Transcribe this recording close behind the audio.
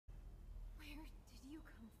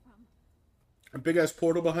come from? A big ass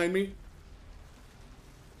portal behind me.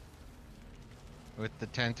 With the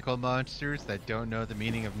tentacle monsters that don't know the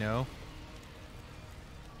meaning of no.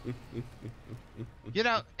 You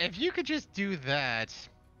know, if you could just do that,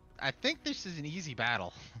 I think this is an easy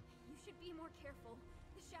battle. You should be more careful.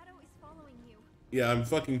 The shadow is following you. Yeah, I'm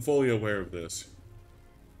fucking fully aware of this.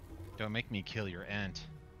 Don't make me kill your aunt.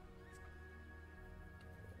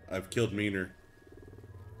 I've killed meaner.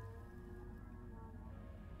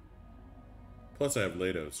 Plus, I have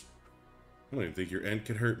Lados. I don't even think your aunt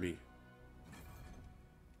could hurt me.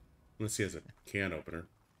 Unless he has a can opener.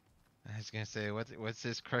 I was gonna say, what's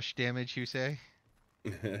this crush damage you say?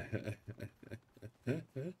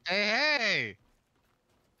 Hey!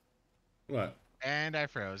 What? And I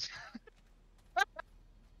froze.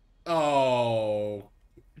 Oh.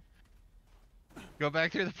 Go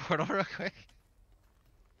back through the portal real quick.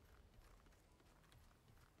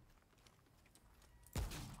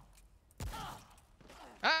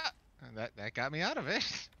 Ah! That got me out of it.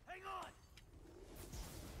 Hang on.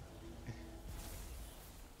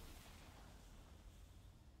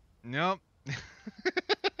 Nope.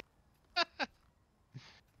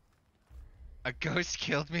 A ghost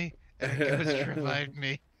killed me, and a ghost revived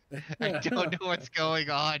me. I don't know what's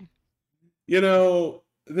going on. You know,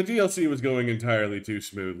 the DLC was going entirely too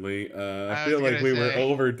smoothly. I feel like we were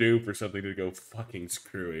overdue for something to go fucking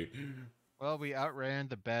screwy. Well, we outran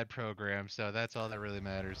the bad program, so that's all that really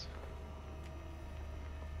matters.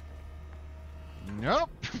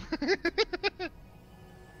 Nope.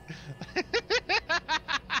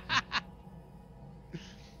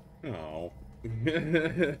 Oh.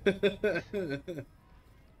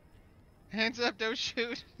 Hands up, don't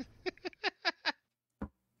shoot.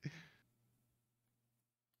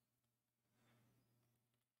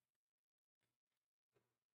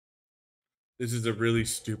 This is a really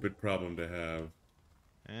stupid problem to have.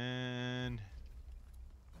 And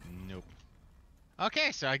nope.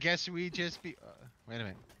 Okay, so I guess we just be. Wait a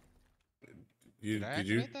minute. Did I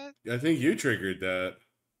you? activate that? I think you triggered that.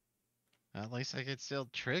 At least I could still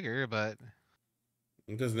trigger, but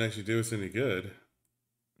It doesn't actually do us any good.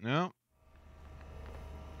 no.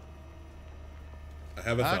 I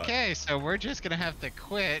have a thought. Okay, so we're just gonna have to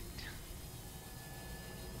quit.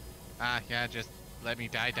 Ah, yeah, just let me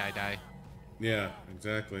die. Yeah,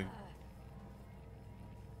 exactly.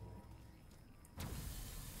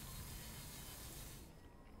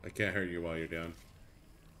 I can't hurt you while you're down.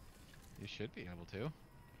 You should be able to.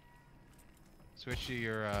 Switch to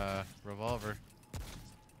your revolver.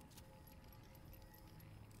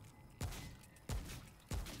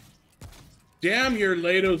 Damn your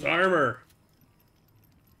Lado's armor!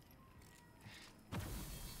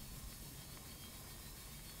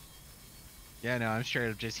 Yeah, no, I'm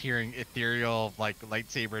straight up just hearing ethereal, like,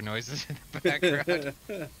 lightsaber noises in the background.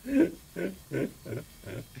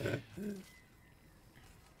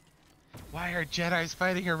 Why are Jedis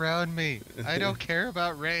fighting around me? I don't care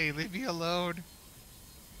about Rey. Leave me alone.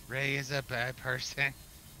 Rey is a bad person.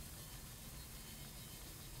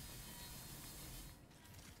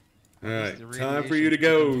 Alright, time for you to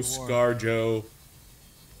go, ScarJo.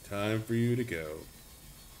 Time for you to go.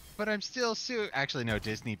 But I'm still Actually, no,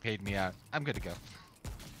 Disney paid me out. I'm good to go.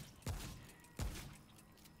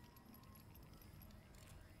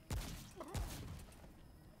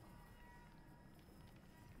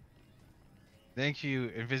 Thank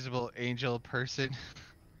you, invisible angel person.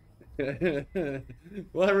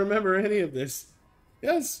 Will I remember any of this?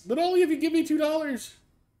 Yes, but only if you give me $2.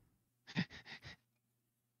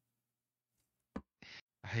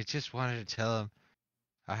 I just wanted to tell him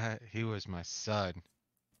he was my son.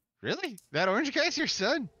 Really? That orange guy's your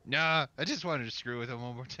son? Nah, I just wanted to screw with him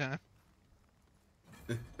one more time.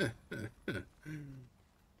 Oh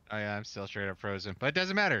yeah, I'm still straight up frozen. But it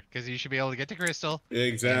doesn't matter, because you should be able to get to Crystal.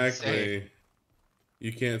 Exactly.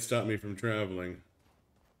 You can't stop me from traveling.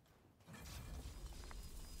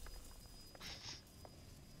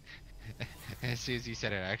 As soon as you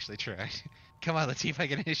said it, I actually tried. Come on, let's see if I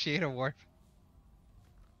can initiate a warp.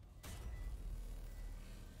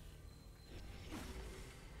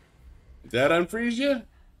 Did that unfreeze you?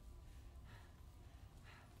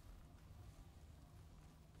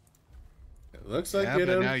 It looks like it.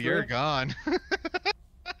 But now you're gone.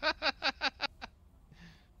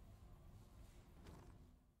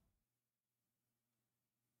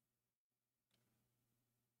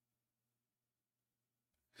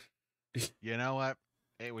 You know what?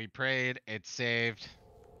 Hey, we prayed. It saved.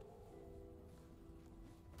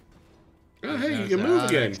 Oh, hey, you can move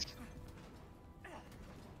again.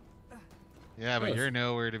 Yeah, but you're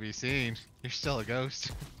nowhere to be seen. You're still a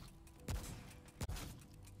ghost.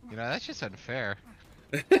 You know, that's just unfair.